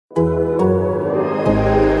The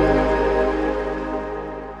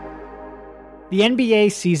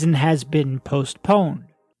NBA season has been postponed.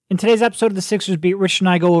 In today's episode of the Sixers Beat, Rich and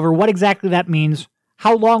I go over what exactly that means,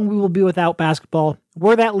 how long we will be without basketball,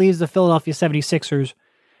 where that leaves the Philadelphia 76ers,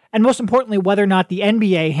 and most importantly, whether or not the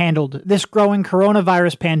NBA handled this growing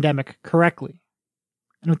coronavirus pandemic correctly.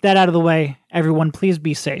 And with that out of the way, everyone please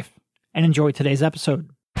be safe and enjoy today's episode.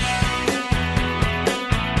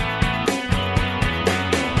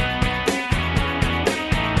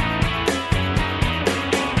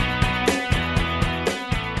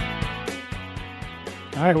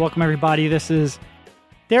 All right, welcome everybody. This is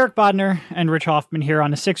Derek Bodner and Rich Hoffman here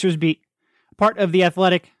on the Sixers Beat, part of the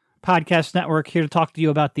Athletic Podcast Network, here to talk to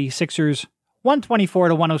you about the Sixers'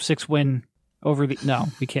 124-106 win over the... No,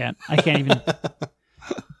 we can't. I can't even...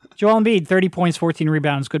 Joel Embiid, 30 points, 14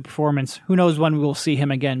 rebounds, good performance. Who knows when we will see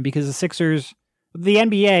him again, because the Sixers, the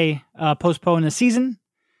NBA, postponed the season,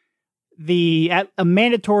 at a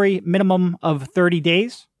mandatory minimum of 30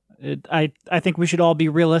 days. I think we should all be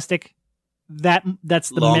realistic. That's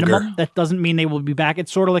the minimum. That doesn't mean they will be back.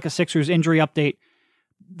 It's sort of like a Sixers injury update.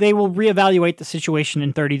 They will reevaluate the situation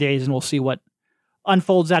in 30 days, and we'll see what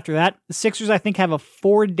unfolds after that. The Sixers, I think, have a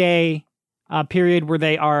 4-day period where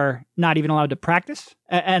they are not even allowed to practice.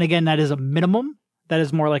 And again, that is a minimum. That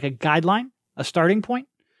is more like a guideline, a starting point.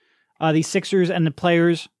 The Sixers and the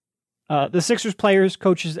players, the Sixers players,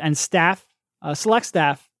 coaches, and staff, select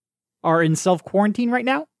staff, are in self-quarantine right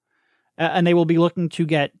now, and they will be looking to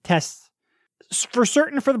get tests for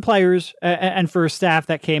certain for the players and for staff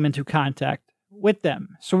that came into contact with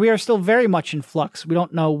them. So we are still very much in flux. We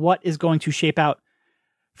don't know what is going to shape out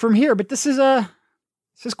from here, but this is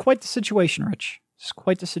quite the situation, Rich. This is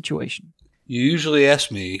quite the situation. You usually ask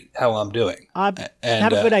me how I'm doing. I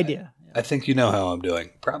have a good idea. I think you know how I'm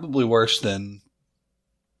doing. Probably worse than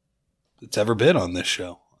it's ever been on this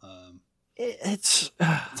show. It's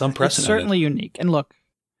unprecedented. It's certainly unique. And look,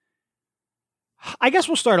 I guess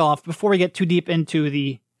we'll start off before we get too deep into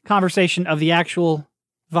the conversation of the actual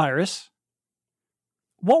virus.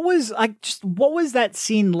 What was that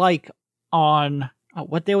scene like on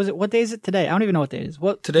what day was it? What day is it today? I don't even know what day it is.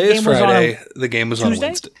 Today is Friday. The game was on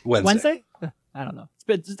Wednesday. I don't know.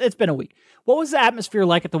 It's been a week. What was the atmosphere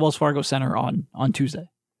like at the Wells Fargo Center on Tuesday?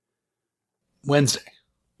 Wednesday.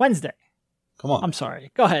 Come on. I'm sorry.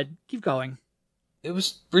 Go ahead. Keep going. It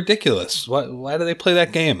was ridiculous. Why do they play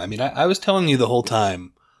that game? I mean, I was telling you the whole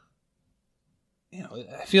time,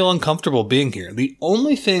 I feel uncomfortable being here. The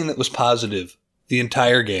only thing that was positive the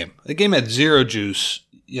entire game, the game had zero juice,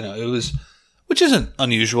 it was, which isn't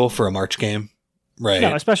unusual for a March game, right?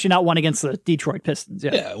 No, especially not one against the Detroit Pistons.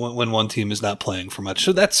 Yeah, when one team is not playing for much.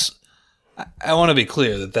 So I want to be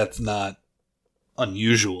clear that that's not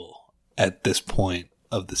unusual at this point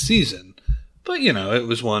of the season. But, it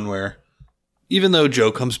was one where, even though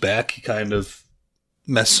Joe comes back, he kind of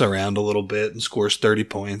messes around a little bit and scores 30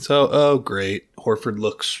 points. Oh, great. Horford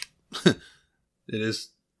looks... it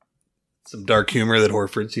is some dark humor that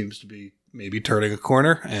Horford seems to be maybe turning a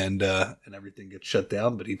corner and everything gets shut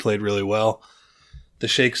down, but he played really well. The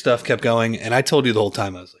Shake stuff kept going, and I told you the whole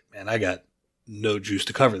time, I was like, man, I got no juice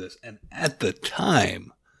to cover this. And at the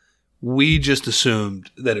time, we just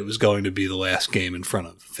assumed that it was going to be the last game in front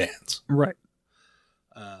of fans. Right.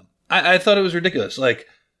 I thought it was ridiculous. Like,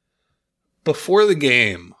 before the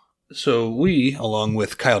game, so we, along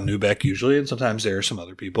with Kyle Neubeck usually, and sometimes there are some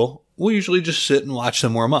other people, we usually just sit and watch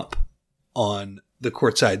them warm up on the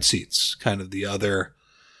courtside seats, kind of the other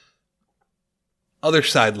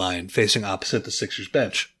sideline facing opposite the Sixers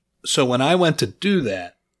bench. So when I went to do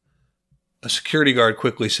that, a security guard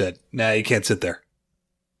quickly said, nah, you can't sit there.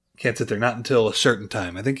 Can't sit there, not until a certain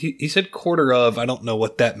time. I think he said quarter of. I don't know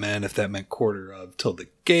what that meant, if that meant quarter of till the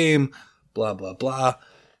game, blah, blah, blah.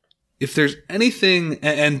 If there's anything,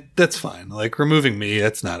 and that's fine, like removing me,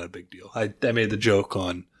 that's not a big deal. I made the joke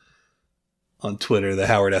on Twitter, the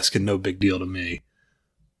Howard Eskin, no big deal to me.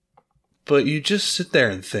 But you just sit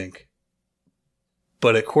there and think,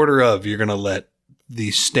 but at quarter of, you're going to let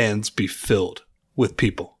these stands be filled with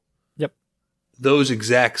people. Yep. Those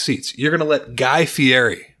exact seats. You're going to let Guy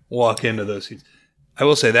Fieri walk into those seats. I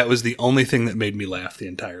will say that was the only thing that made me laugh the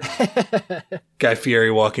entire time. Guy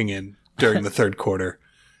Fieri walking in during the third quarter.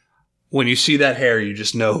 When you see that hair, you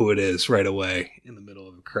just know who it is right away in the middle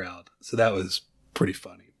of a crowd. So that was pretty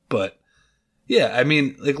funny. But yeah, I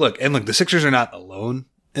mean, look, the Sixers are not alone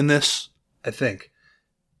in this. I think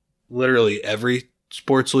literally every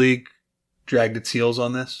sports league dragged its heels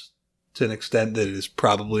on this to an extent that it is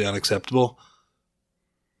probably unacceptable.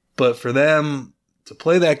 But for them to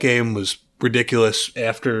play that game was ridiculous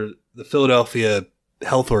after the Philadelphia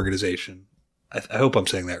Health Organization I hope I'm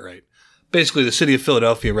saying that right. Basically, the city of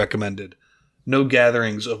Philadelphia recommended no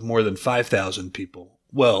gatherings of more than 5,000 people.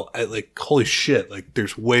 Well, holy shit,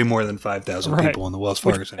 there's way more than 5,000 people in the Wells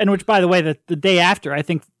Fargo Center. And which, by the way, the day after, I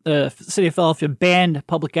think the city of Philadelphia banned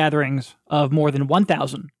public gatherings of more than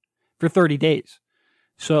 1,000 for 30 days.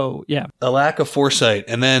 So, yeah. A lack of foresight.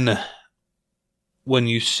 And then when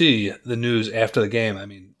you see the news after the game, I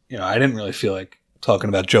mean, I didn't really feel like talking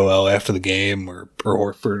about Joel after the game or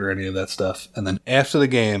Horford or any of that stuff. And then after the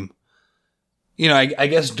game, I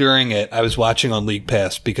guess during it, I was watching on League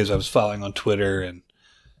Pass because I was following on Twitter and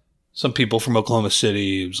some people from Oklahoma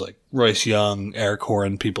City, it was like Royce Young, Eric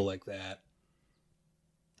Horan, people like that,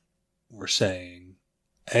 were saying,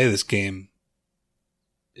 hey, this game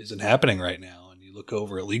isn't happening right now. And you look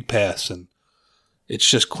over at League Pass and it's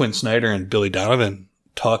just Quinn Snyder and Billy Donovan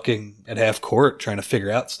talking at half court, trying to figure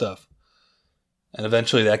out stuff. And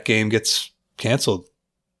eventually that game gets canceled.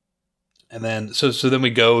 And then, so then we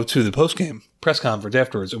go to the post-game press conference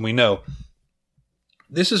afterwards, and we know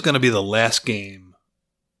this is going to be the last game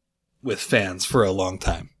with fans for a long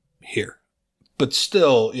time here. But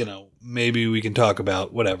still, maybe we can talk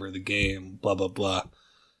about whatever, the game, blah, blah, blah.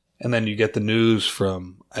 And then you get the news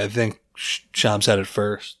from, I think Sham said it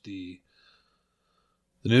first, the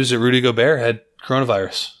news that Rudy Gobert had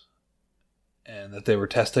coronavirus and that they were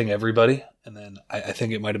testing everybody. And then I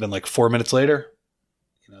think it might have been 4 minutes later,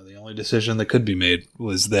 the only decision that could be made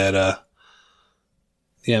was that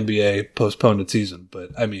the NBA postponed its season. But,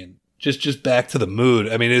 I mean, just back to the mood.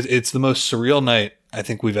 I mean, it's the most surreal night I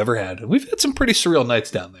think we've ever had. We've had some pretty surreal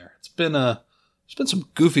nights down there. There's been some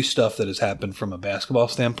goofy stuff that has happened from a basketball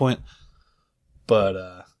standpoint.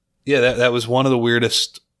 But, yeah, that was one of the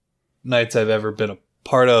weirdest nights I've ever been a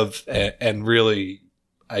part of. And really,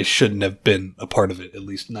 I shouldn't have been a part of it, at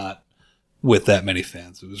least not with that many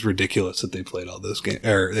fans. It was ridiculous that they played all those games,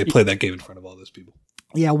 or they played that game in front of all those people.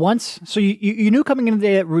 Yeah, so you knew coming into the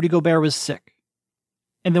day that Rudy Gobert was sick.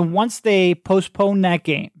 And then once they postponed that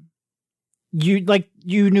game, you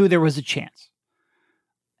knew there was a chance.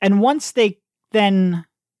 And once they then,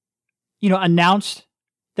 announced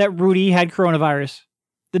that Rudy had coronavirus,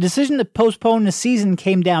 the decision to postpone the season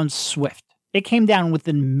came down swift. It came down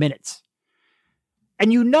within minutes.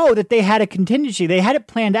 And you know that they had a contingency. They had it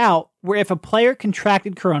planned out where if a player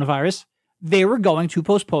contracted coronavirus, they were going to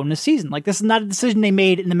postpone the season. This is not a decision they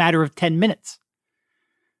made in the matter of 10 minutes.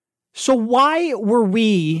 So why were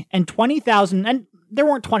we and 20,000, and there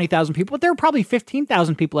weren't 20,000 people, but there were probably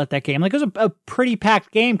 15,000 people at that game. It was a pretty packed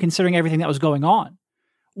game considering everything that was going on.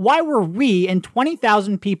 Why were we and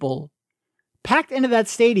 20,000 people packed into that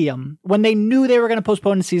stadium when they knew they were going to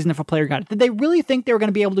postpone the season if a player got it? Did they really think they were going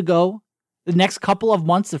to be able to go the next couple of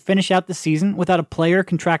months to finish out the season without a player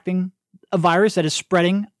contracting a virus that is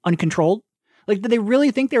spreading uncontrolled? Did they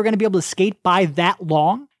really think they were going to be able to skate by that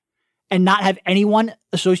long and not have anyone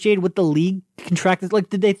associated with the league contracted?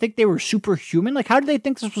 Did they think they were superhuman? How did they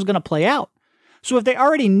think this was going to play out? So if they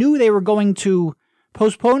already knew they were going to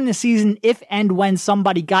postpone the season if and when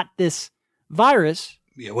somebody got this virus.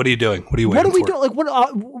 Yeah, what are you doing? What are you waiting for? What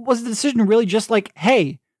are we doing? Was the decision really just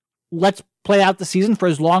hey, let's play out the season for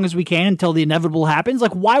as long as we can until the inevitable happens?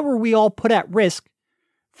 Why were we all put at risk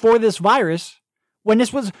for this virus when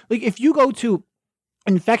this was, if you go to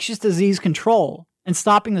infectious disease control and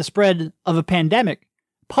stopping the spread of a pandemic,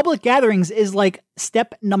 public gatherings is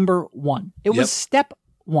step number one. It was step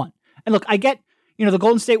one. And look, I get, the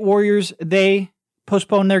Golden State Warriors, they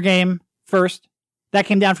postponed their game first. That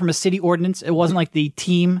came down from a city ordinance. It wasn't the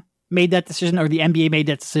team made that decision or the NBA made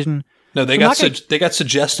that decision. No, they got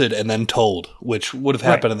suggested and then told, which would have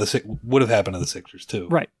happened to the Sixers too.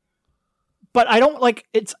 Right. But I don't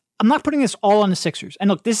I'm not putting this all on the Sixers. And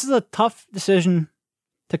look, this is a tough decision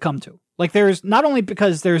to come to. There's not only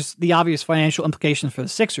because there's the obvious financial implications for the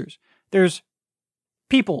Sixers, there's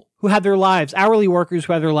people who have their lives, hourly workers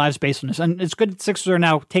who have their lives based on this. And it's good that the Sixers are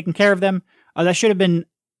now taking care of them. That should have been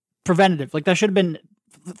preventative. That should have been,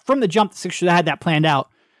 from the jump, the Sixers had that planned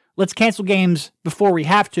out. Let's cancel games before we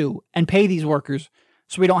have to and pay these workers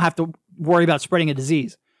so we don't have to worry about spreading a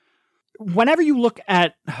disease. Whenever you look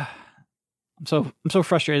at, I'm so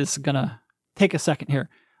frustrated. This is going to take a second here.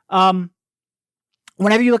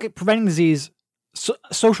 Whenever you look at preventing disease,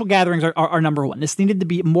 social gatherings are number one. This needed to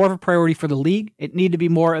be more of a priority for the league. It needed to be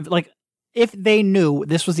more of if they knew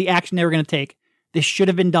this was the action they were going to take, this should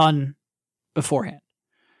have been done beforehand.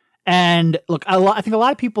 And look, I think a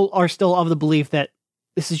lot of people are still of the belief that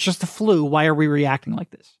this is just the flu. Why are we reacting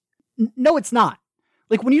like this? No, it's not.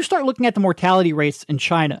 When you start looking at the mortality rates in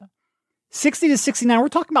China, 60 to 69, we're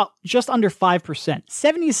talking about just under 5%.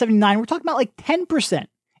 70 to 79, we're talking about 10%.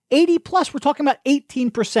 80 plus, we're talking about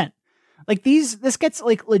 18%. Like this gets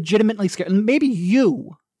like legitimately scary. And maybe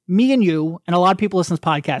me and you, and a lot of people listen to this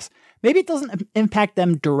podcast, maybe it doesn't impact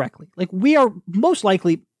them directly. Like we are most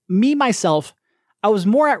likely, me, myself, I was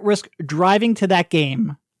more at risk driving to that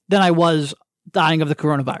game than I was dying of the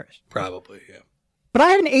coronavirus. Probably, yeah. But I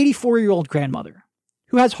have an 84-year-old grandmother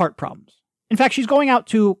who has heart problems. In fact, she's going out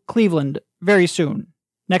to Cleveland very soon,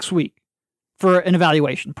 next week, for an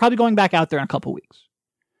evaluation. Probably going back out there in a couple weeks.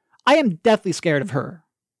 I am deathly scared of her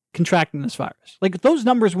contracting this virus. Like those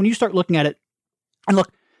numbers, when you start looking at it, and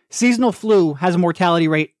look, seasonal flu has a mortality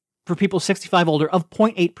rate for people 65 older of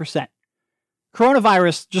 0.8%.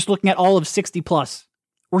 Coronavirus, just looking at all of 60 plus,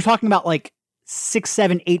 we're talking about like 6,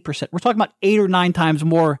 7, 8%. We're talking about 8 or 9 times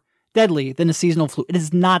more deadly than a seasonal flu. It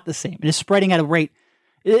is not the same. It is spreading at a rate.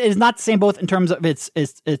 It is not the same both in terms of its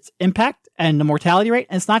impact and the mortality rate,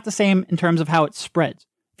 and it's not the same in terms of how it spreads.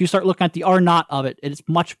 If you start looking at the R0 of it, it's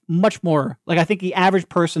much, much more. Like I think the average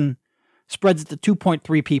person spreads it to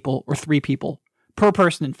 2.3 people or 3 people per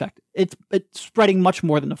person infected. It's spreading much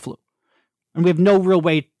more than the flu. And we have no real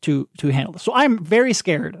way to handle this. So I'm very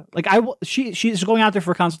scared. Like she's going out there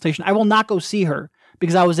for a consultation. I will not go see her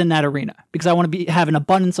because I was in that arena, because I want to have an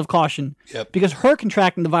abundance of caution. Yep. Because her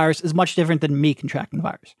contracting the virus is much different than me contracting the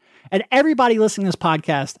virus. And everybody listening to this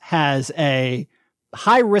podcast has a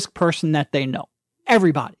high risk person that they know.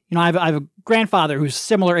 Everybody. You know, I have a grandfather who's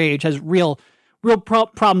similar age, has real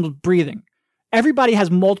problems with breathing. Everybody has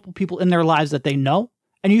multiple people in their lives that they know.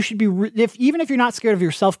 And you should be, even if you're not scared of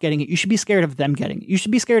yourself getting it, you should be scared of them getting it. You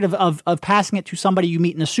should be scared of passing it to somebody you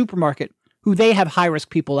meet in a supermarket who they have high risk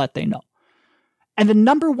people that they know. And the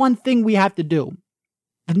number one thing we have to do,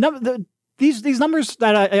 these numbers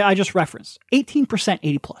that I just referenced, 18%,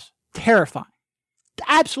 80 plus, terrifying,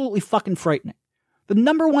 absolutely fucking frightening. The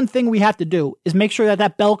number one thing we have to do is make sure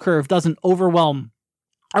that bell curve doesn't overwhelm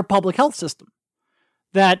our public health system,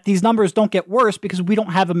 that these numbers don't get worse because we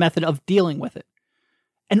don't have a method of dealing with it.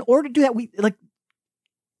 In order to do that, we like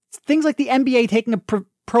things like the NBA taking a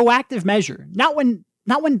proactive measure, not when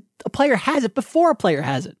a player has it, before a player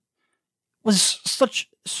has it, was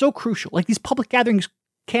so crucial. Like these public gatherings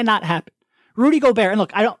cannot happen. Rudy Gobert, and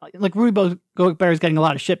look, I don't like Rudy Gobert is getting a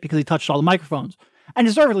lot of shit because he touched all the microphones, and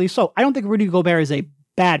deservedly so. I don't think Rudy Gobert is a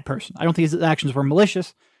bad person. I don't think his actions were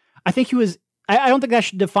malicious. I think he was. I don't think that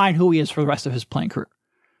should define who he is for the rest of his playing career.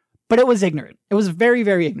 But it was ignorant. It was very,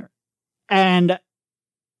 very ignorant. And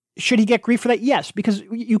should he get grief for that? Yes, because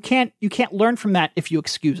you can't learn from that if you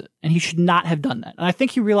excuse it. And he should not have done that. And I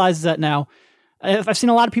think he realizes that now. I've seen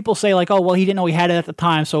a lot of people say like, oh, well, he didn't know he had it at the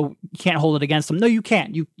time, so you can't hold it against him. No, you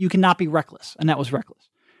can't. You cannot be reckless. And that was reckless.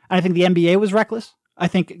 And I think the NBA was reckless. I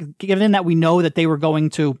think given that we know that they were going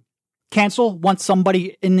to cancel once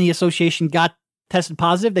somebody in the association got tested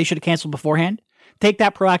positive, they should have canceled beforehand. Take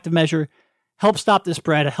that proactive measure, help stop the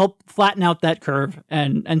spread, help flatten out that curve,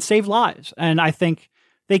 and save lives. And I think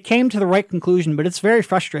they came to the right conclusion, but it's very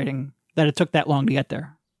frustrating that it took that long to get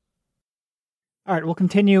there. All right, we'll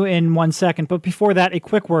continue in 1 second, but before that, a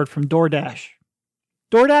quick word from DoorDash.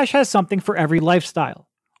 DoorDash has something for every lifestyle.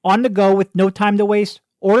 On the go with no time to waste,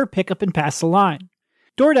 order, pick up, and pass the line.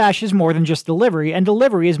 DoorDash is more than just delivery, and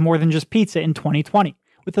delivery is more than just pizza in 2020.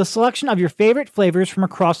 With a selection of your favorite flavors from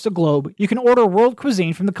across the globe, you can order world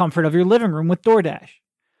cuisine from the comfort of your living room with DoorDash.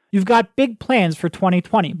 You've got big plans for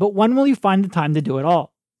 2020, but when will you find the time to do it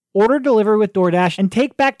all? Order delivery with DoorDash and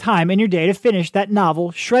take back time in your day to finish that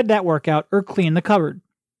novel, shred that workout, or clean the cupboard.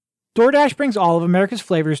 DoorDash brings all of America's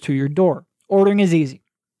flavors to your door. Ordering is easy.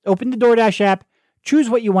 Open the DoorDash app, choose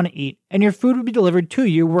what you want to eat, and your food will be delivered to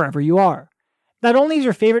you wherever you are. Not only is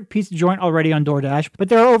your favorite pizza joint already on DoorDash, but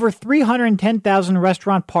there are over 310,000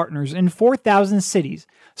 restaurant partners in 4,000 cities,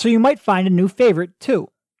 so you might find a new favorite too.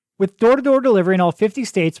 With door-to-door delivery in all 50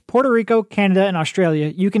 states, Puerto Rico, Canada, and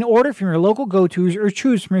Australia, you can order from your local go-tos or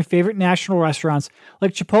choose from your favorite national restaurants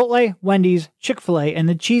like Chipotle, Wendy's, Chick-fil-A, and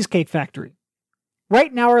the Cheesecake Factory.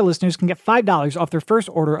 Right now, our listeners can get $5 off their first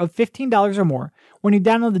order of $15 or more when you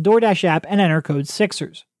download the DoorDash app and enter code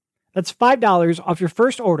SIXERS. That's $5 off your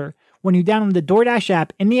first order when you download the DoorDash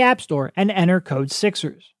app in the App Store and enter code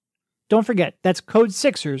SIXERS. Don't forget, that's code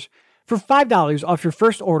SIXERS for $5 off your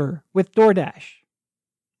first order with DoorDash.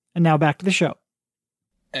 And now back to the show.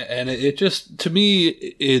 And it just, to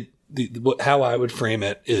me, how I would frame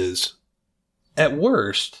it is, at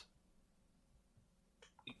worst,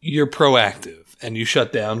 you're proactive and you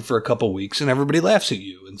shut down for a couple weeks and everybody laughs at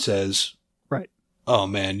you and says, right, oh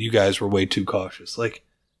man, you guys were way too cautious. Like,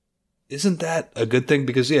 isn't that a good thing?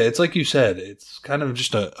 Because, yeah, it's like you said, it's kind of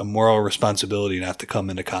just a moral responsibility not to come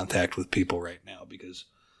into contact with people right now because,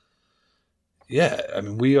 yeah, I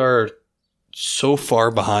mean, we are so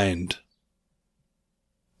far behind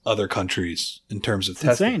other countries in terms of It's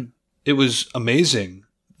testing. insane. It was amazing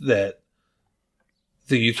that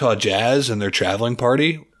the Utah Jazz and their traveling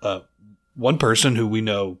party, one person who we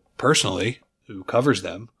know personally who covers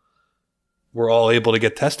them, were all able to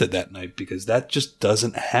get tested that night, because that just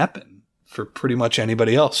doesn't happen for pretty much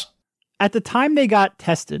anybody else. At the time they got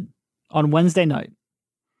tested on Wednesday night,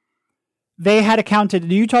 they had accounted,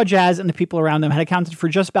 the Utah Jazz and the people around them had accounted for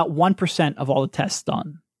just about 1% of all the tests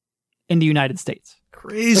done in the United States.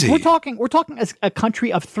 Crazy. Like we're talking as a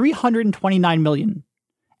country of 329 million,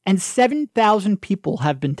 and 7,000 people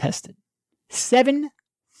have been tested.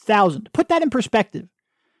 7,000. Put that in perspective.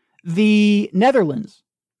 The Netherlands,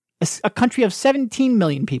 a country of 17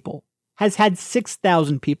 million people, has had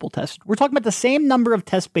 6,000 people tested. We're talking about the same number of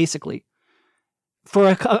tests, basically, for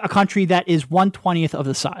a country that is 1/20th of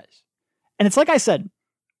the size. And it's like I said,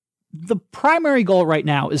 the primary goal right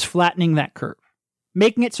now is flattening that curve,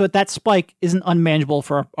 making it so that spike isn't unmanageable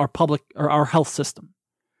for our public or our health system.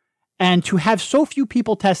 And to have so few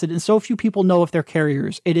people tested and so few people know if they're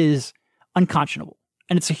carriers, it is unconscionable.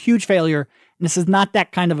 And it's a huge failure. And this is not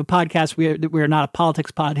that kind of a podcast. We're not a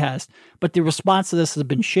politics podcast, but the response to this has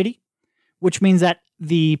been shitty, which means that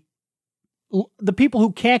the people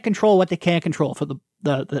who can't control what they can't control, for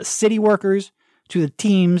the city workers, to the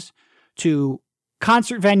teams, to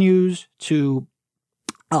concert venues, to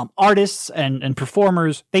artists and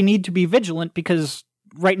performers, they need to be vigilant, because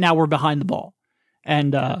right now we're behind the ball.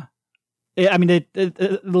 And the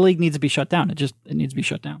league needs to be shut down. It needs to be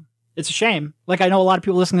shut down. It's a shame. Like, I know a lot of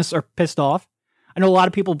people listening to this are pissed off. I know a lot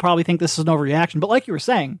of people probably think this is an overreaction, but like you were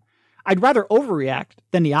saying, I'd rather overreact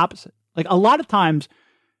than the opposite. Like, a lot of times,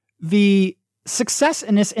 the success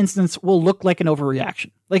in this instance will look like an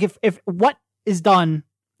overreaction. Like, if what is done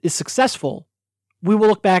is successful, we will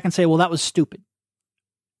look back and say, well, that was stupid.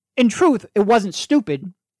 In truth, it wasn't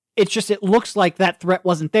stupid. It's just, it looks like that threat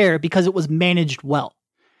wasn't there because it was managed well.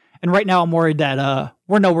 And right now I'm worried that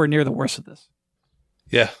we're nowhere near the worst of this.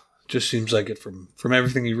 Yeah, just seems like it from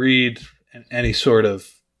everything you read, and any sort of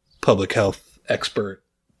public health expert,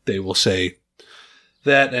 they will say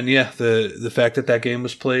that. And yeah, the fact that game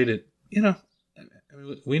was played,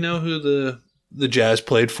 we know who the Jazz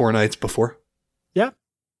played 4 nights before. Yeah.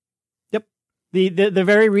 Yep. The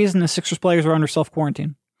very reason the Sixers players were under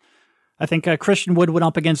self-quarantine. I think Christian Wood went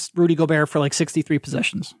up against Rudy Gobert for like 63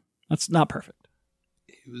 possessions. That's not perfect.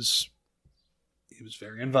 He was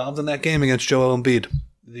very involved in that game against Joel Embiid.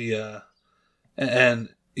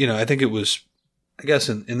 I think it was, I guess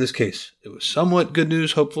in this case, it was somewhat good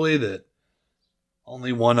news, hopefully, that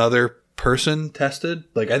only one other person tested.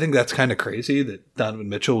 Like, I think that's kind of crazy that Donovan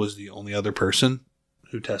Mitchell was the only other person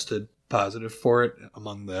who tested positive for it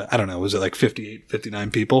among the, I don't know, was it like 58,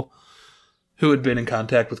 59 people who had been in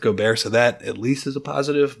contact with Gobert? So that at least is a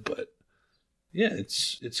positive. But yeah,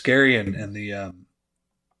 it's scary. And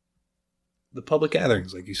the public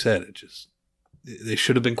gatherings, like you said, they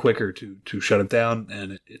should have been quicker to shut it down.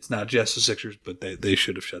 And it's not just the Sixers, but they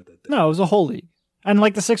should have shut that down. No, it was a whole league. And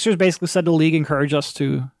like the Sixers basically said, the league encouraged us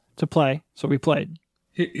to play, so we played.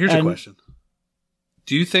 Here's a question.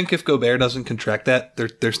 Do you think if Gobert doesn't contract that,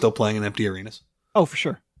 they're still playing in empty arenas? Oh, for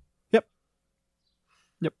sure. Yep.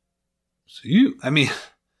 So you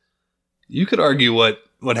could argue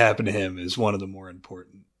what happened to him is one of the more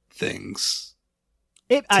important things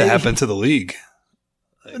to happen to the league.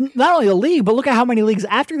 Like, not only the league, but look at how many leagues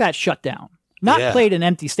after that shut down. Not played in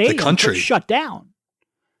empty stadiums, the country. But shut down.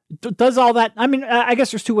 Does all that? I mean, I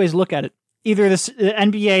guess there's two ways to look at it. Either the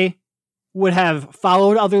NBA would have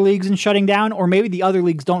followed other leagues in shutting down, or maybe the other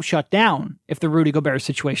leagues don't shut down if the Rudy Gobert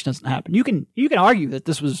situation doesn't happen. You can argue that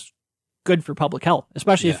this was good for public health,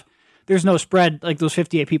 especially if there's no spread, like those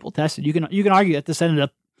 58 people tested. You can argue that this ended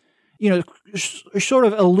up, sort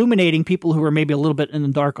of illuminating people who were maybe a little bit in the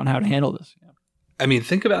dark on how to handle this. Yeah. I mean,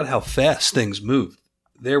 think about how fast things moved.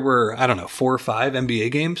 There were, 4 or 5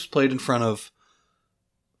 NBA games played in front of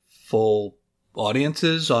full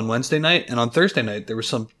audiences on Wednesday night, and on Thursday night there was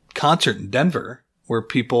some concert in Denver where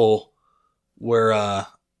people were I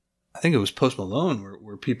think it was Post Malone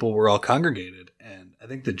where people were all congregated, and I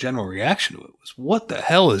think the general reaction to it was, what the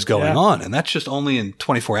hell is going on? And that's just only in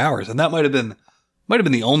 24 hours, and that might have been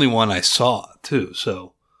the only one I saw too.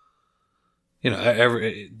 So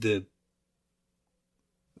the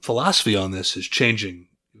philosophy on this is changing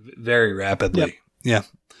very rapidly. Yep. Yeah.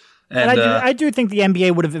 And I do think the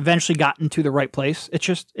NBA would have eventually gotten to the right place. It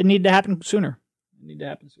needed to happen sooner.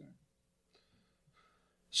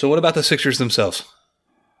 So what about the Sixers themselves?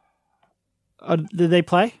 Did they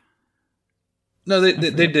play? No, they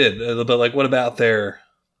did. But like, what about their?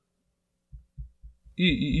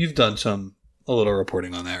 You've done a little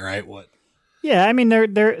reporting on that, right? What Yeah, I mean they're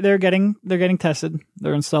getting tested.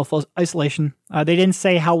 They're in self isolation. They didn't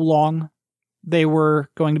say how long they were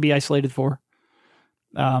going to be isolated for.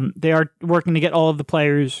 They are working to get all of the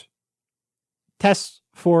players tests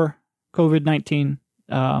for COVID-19,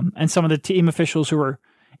 and some of the team officials who are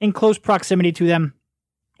in close proximity to them.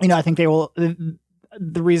 I think they will.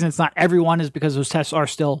 The reason it's not everyone is because those tests are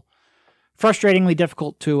still frustratingly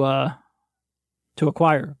difficult to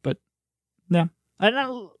acquire. But yeah,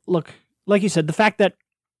 look, like you said, the fact that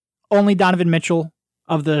only Donovan Mitchell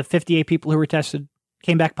of the 58 people who were tested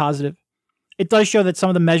came back positive, it does show that some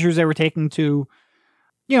of the measures they were taking to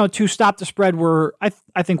stop the spread were,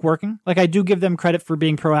 I think, working. Like, I do give them credit for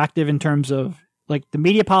being proactive in terms of like the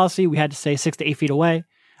media policy. We had to stay 6 to 8 feet away.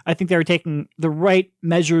 I think they were taking the right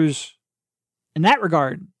measures in that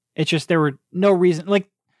regard. It's just there were no reason. Like,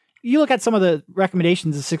 you look at some of the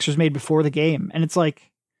recommendations the Sixers made before the game, and it's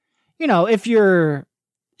like, if you're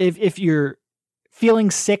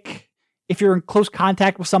feeling sick, if you're in close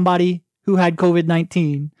contact with somebody who had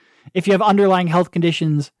COVID-19, if you have underlying health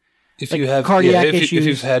conditions, if like you have cardiac issues, if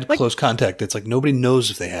you've had close contact, it's like nobody knows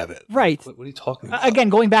if they have it. Right. What are you talking about? Again,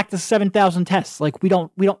 going back to 7,000 tests, like we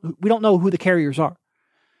don't know who the carriers are.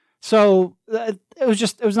 So it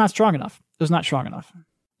was not strong enough. It was not strong enough.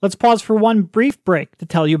 Let's pause for one brief break to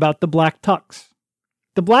tell you about the Black Tux.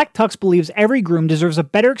 The Black Tux believes every groom deserves a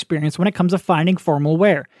better experience when it comes to finding formal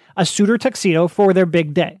wear, a suit or tuxedo for their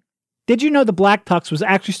big day. Did you know the Black Tux was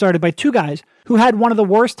actually started by two guys who had one of the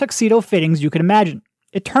worst tuxedo fittings you could imagine?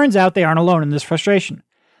 It turns out they aren't alone in this frustration.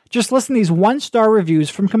 Just listen to these 1-star reviews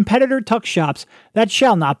from competitor tux shops that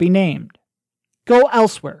shall not be named. Go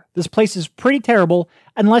elsewhere. This place is pretty terrible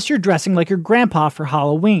unless you're dressing like your grandpa for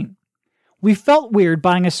Halloween. We felt weird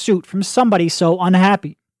buying a suit from somebody so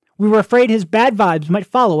unhappy. We were afraid his bad vibes might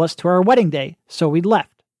follow us to our wedding day, so we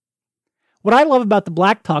left. What I love about the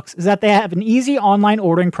Black Tux is that they have an easy online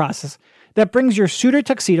ordering process that brings your suit or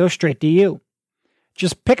tuxedo straight to you.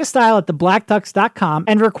 Just pick a style at theblacktux.com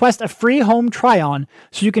and request a free home try-on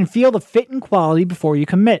so you can feel the fit and quality before you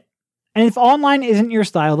commit. And if online isn't your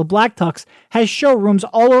style, the Black Tux has showrooms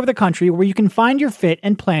all over the country where you can find your fit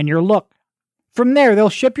and plan your look. From there, they'll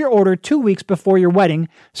ship your order 2 weeks before your wedding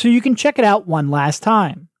so you can check it out one last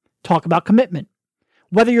time. Talk about commitment.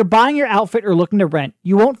 Whether you're buying your outfit or looking to rent,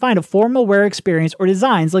 you won't find a formal wear experience or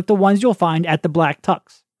designs like the ones you'll find at the Black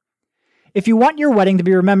Tux. If you want your wedding to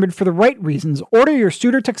be remembered for the right reasons, order your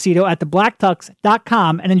suit or tuxedo at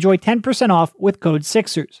theblacktux.com and enjoy 10% off with code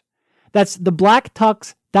SIXERS. That's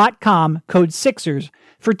theblacktux.com, code SIXERS,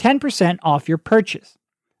 for 10% off your purchase.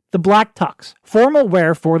 The Black Tux, formal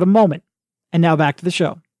wear for the moment. And now back to the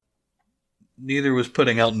show. Neither was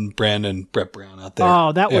putting Elton Brand and Brett Brown out there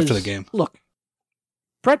after the game. Look,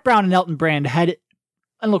 Brett Brown and Elton Brand had it.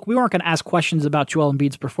 And look, we weren't going to ask questions about Joel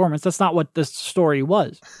Embiid's performance. That's not what this story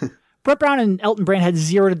was. Brett Brown and Elton Brand had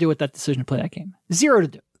zero to do with that decision to play that game. Zero to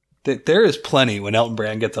do. There is plenty when Elton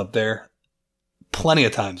Brand gets up there. Plenty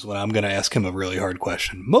of times when I'm going to ask him a really hard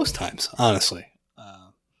question. Most times, honestly.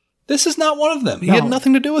 This is not one of them. He had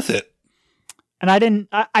nothing to do with it. And I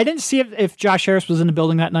didn't see if Josh Harris was in the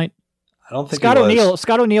building that night. I don't think he was.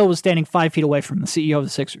 Scott O'Neil was standing 5 feet away from the CEO of the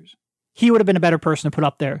Sixers. He would have been a better person to put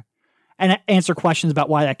up there and answer questions about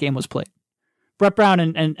why that game was played. Brett Brown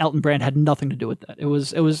and Elton Brand had nothing to do with that. It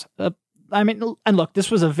was and look, this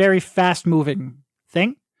was a very fast moving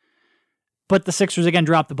thing, but the Sixers again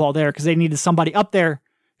dropped the ball there because they needed somebody up there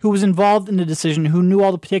who was involved in the decision, who knew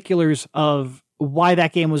all the particulars of why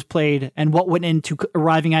that game was played and what went into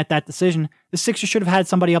arriving at that decision. The Sixers should have had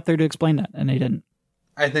somebody up there to explain that, and they didn't.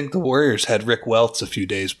 I think the Warriors had Rick Welts a few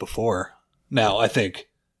days before. Now, I think,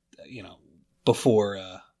 before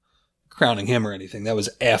crowning him or anything, that was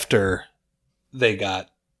after they got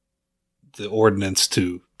the ordinance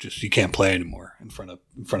to just, you can't play anymore in front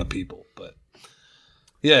of people. But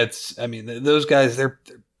yeah, those guys, they're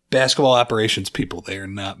basketball operations people. They are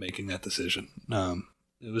not making that decision.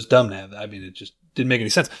 It was dumb to have that. It just didn't make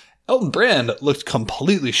any sense. Elton Brand looked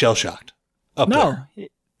completely shell-shocked up there.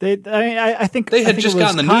 I think they had just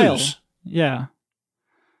gotten the news. Yeah.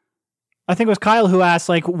 I think it was Kyle who asked,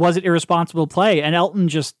 was it irresponsible play? And Elton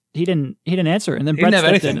he didn't answer. And then Brett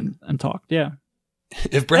stepped in and talked. Yeah.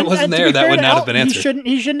 If Brett wasn't there, that would not have been answered.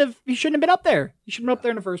 He shouldn't have been up there. He shouldn't have been up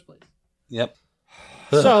there in the first place. Yep.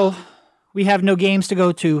 So we have no games to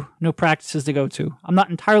go to, no practices to go to. I'm not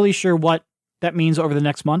entirely sure what that means over the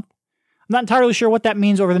next month. I'm not entirely sure what that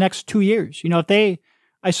means over the next 2 years.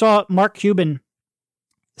 I saw Mark Cuban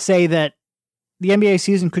say that the NBA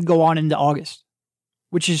season could go on into August,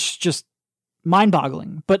 which is just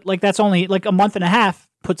mind-boggling. But that's only a month and a half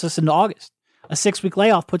puts us into August. A 6-week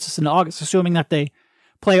layoff puts us into August, assuming that they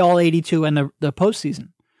play all 82 in the postseason.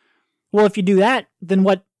 Well, if you do that, then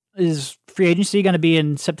what is free agency going to be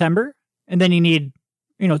in September? And then you need,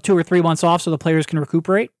 2 or 3 months off so the players can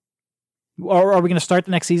recuperate? Or are we going to start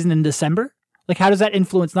the next season in December? Like, how does that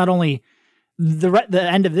influence not only the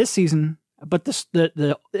end of this season, but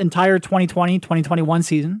the entire 2020, 2021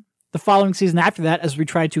 season, the following season after that, as we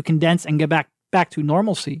try to condense and get back to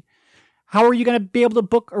normalcy? How are you going to be able to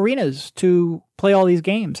book arenas to play all these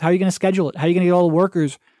games? How are you going to schedule it? How are you going to get all the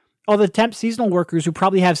workers, all the temp seasonal workers who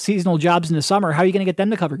probably have seasonal jobs in the summer? How are you going to get them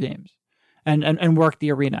to cover games and work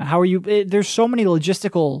the arena? How are you? There's so many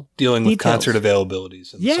logistical dealing with details. concert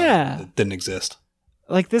availabilities. In the summer that didn't exist.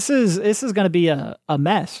 Like this is going to be a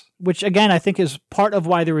mess, which again I think is part of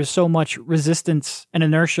why there was so much resistance and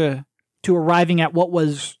inertia to arriving at what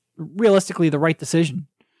was realistically the right decision.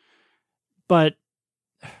 But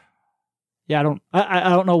yeah, I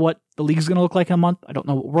don't know what the league's going to look like in a month. I don't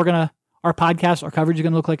know what our podcast, our coverage is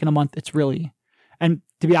going to look like in a month. It's really, and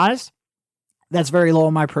to be honest, that's very low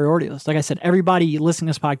on my priority list. Like I said, everybody listening to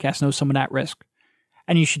this podcast knows someone at risk,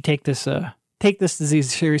 and you should take this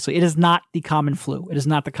disease seriously. It is not the common flu. It is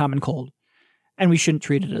not the common cold, and we shouldn't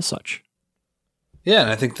treat it as such. Yeah,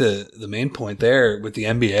 and I think the main point there with the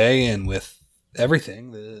NBA and with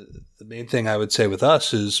everything, the main thing I would say with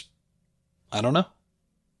us is, I don't know.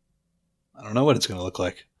 I don't know what it's going to look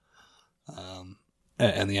like.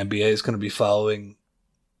 And the NBA is going to be following,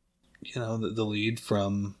 the lead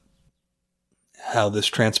from how this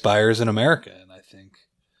transpires in America. And I think,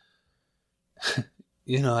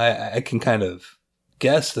 I can kind of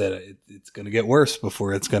guess that it's going to get worse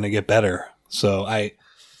before it's going to get better. So I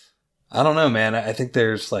don't know, man. I think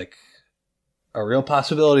there's like a real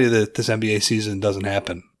possibility that this NBA season doesn't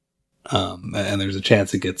happen. And there's a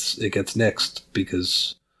chance it gets nixed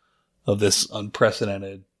because of this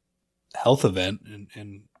unprecedented health event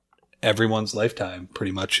in everyone's lifetime,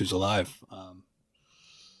 pretty much, who's alive.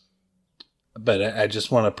 But I just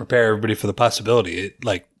want to prepare everybody for the possibility.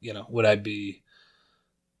 Would I be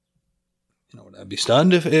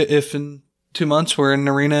stunned if in 2 months we're in an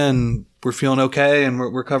arena and we're feeling okay and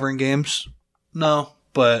we're covering games? No,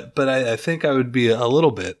 but I think I would be a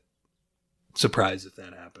little bit surprised if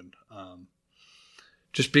that happened.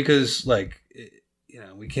 Just because, we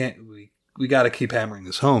got to keep hammering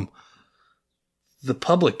this home. The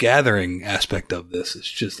public gathering aspect of this is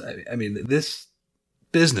just, this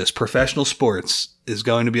business, professional sports, is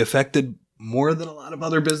going to be affected more than a lot of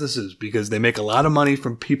other businesses because they make a lot of money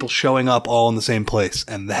from people showing up all in the same place.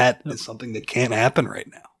 And that is something that can't happen right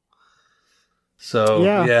now. So,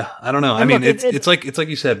 yeah I don't know. And it's like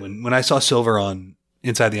you said, when I saw Silver on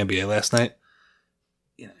Inside the NBA last night,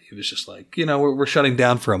 he was just like, we're shutting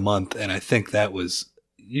down for a month. And I think that was,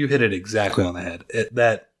 you hit it exactly on the head.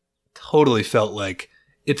 That totally felt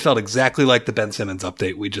exactly like the Ben Simmons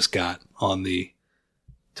update we just got on the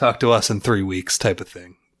talk to us in 3 weeks type of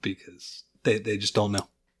thing, because they just don't know.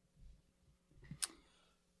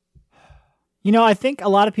 I think a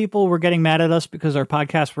lot of people were getting mad at us because our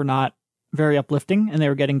podcasts were not very uplifting and they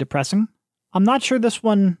were getting depressing. I'm not sure this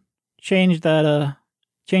one changed that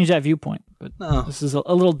viewpoint, but no. This is a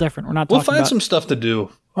little different. We're not. We'll find some stuff to do.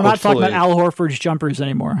 We're not talking about Al Horford's jumpers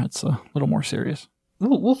anymore. It's a little more serious.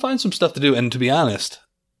 We'll find some stuff to do, and to be honest,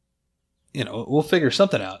 we'll figure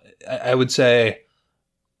something out. I would say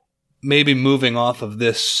maybe moving off of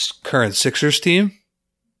this current Sixers team,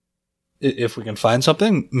 if we can find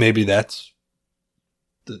something, maybe that's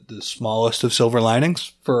the smallest of silver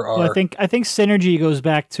linings for our. Well, I think synergy goes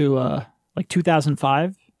back to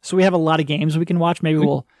 2005. So we have a lot of games we can watch. Maybe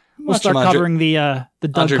we'll start covering the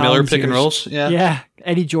Doug Andre Collins Miller pick years. and rolls. Yeah,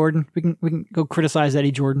 Eddie Jordan. We can go criticize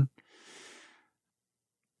Eddie Jordan.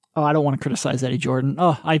 Oh, I don't want to criticize Eddie Jordan.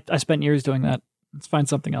 Oh, I spent years doing that. Let's find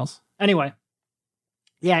something else. Anyway,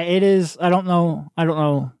 yeah, it is. I don't know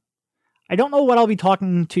what I'll be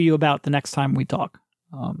talking to you about the next time we talk.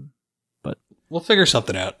 But we'll figure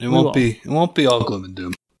something out. It won't be all gloom and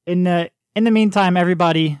doom. In the meantime,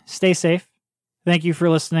 everybody, stay safe. Thank you for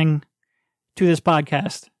listening to this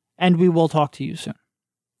podcast, and we will talk to you soon.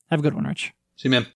 Have a good one, Rich. See you, man.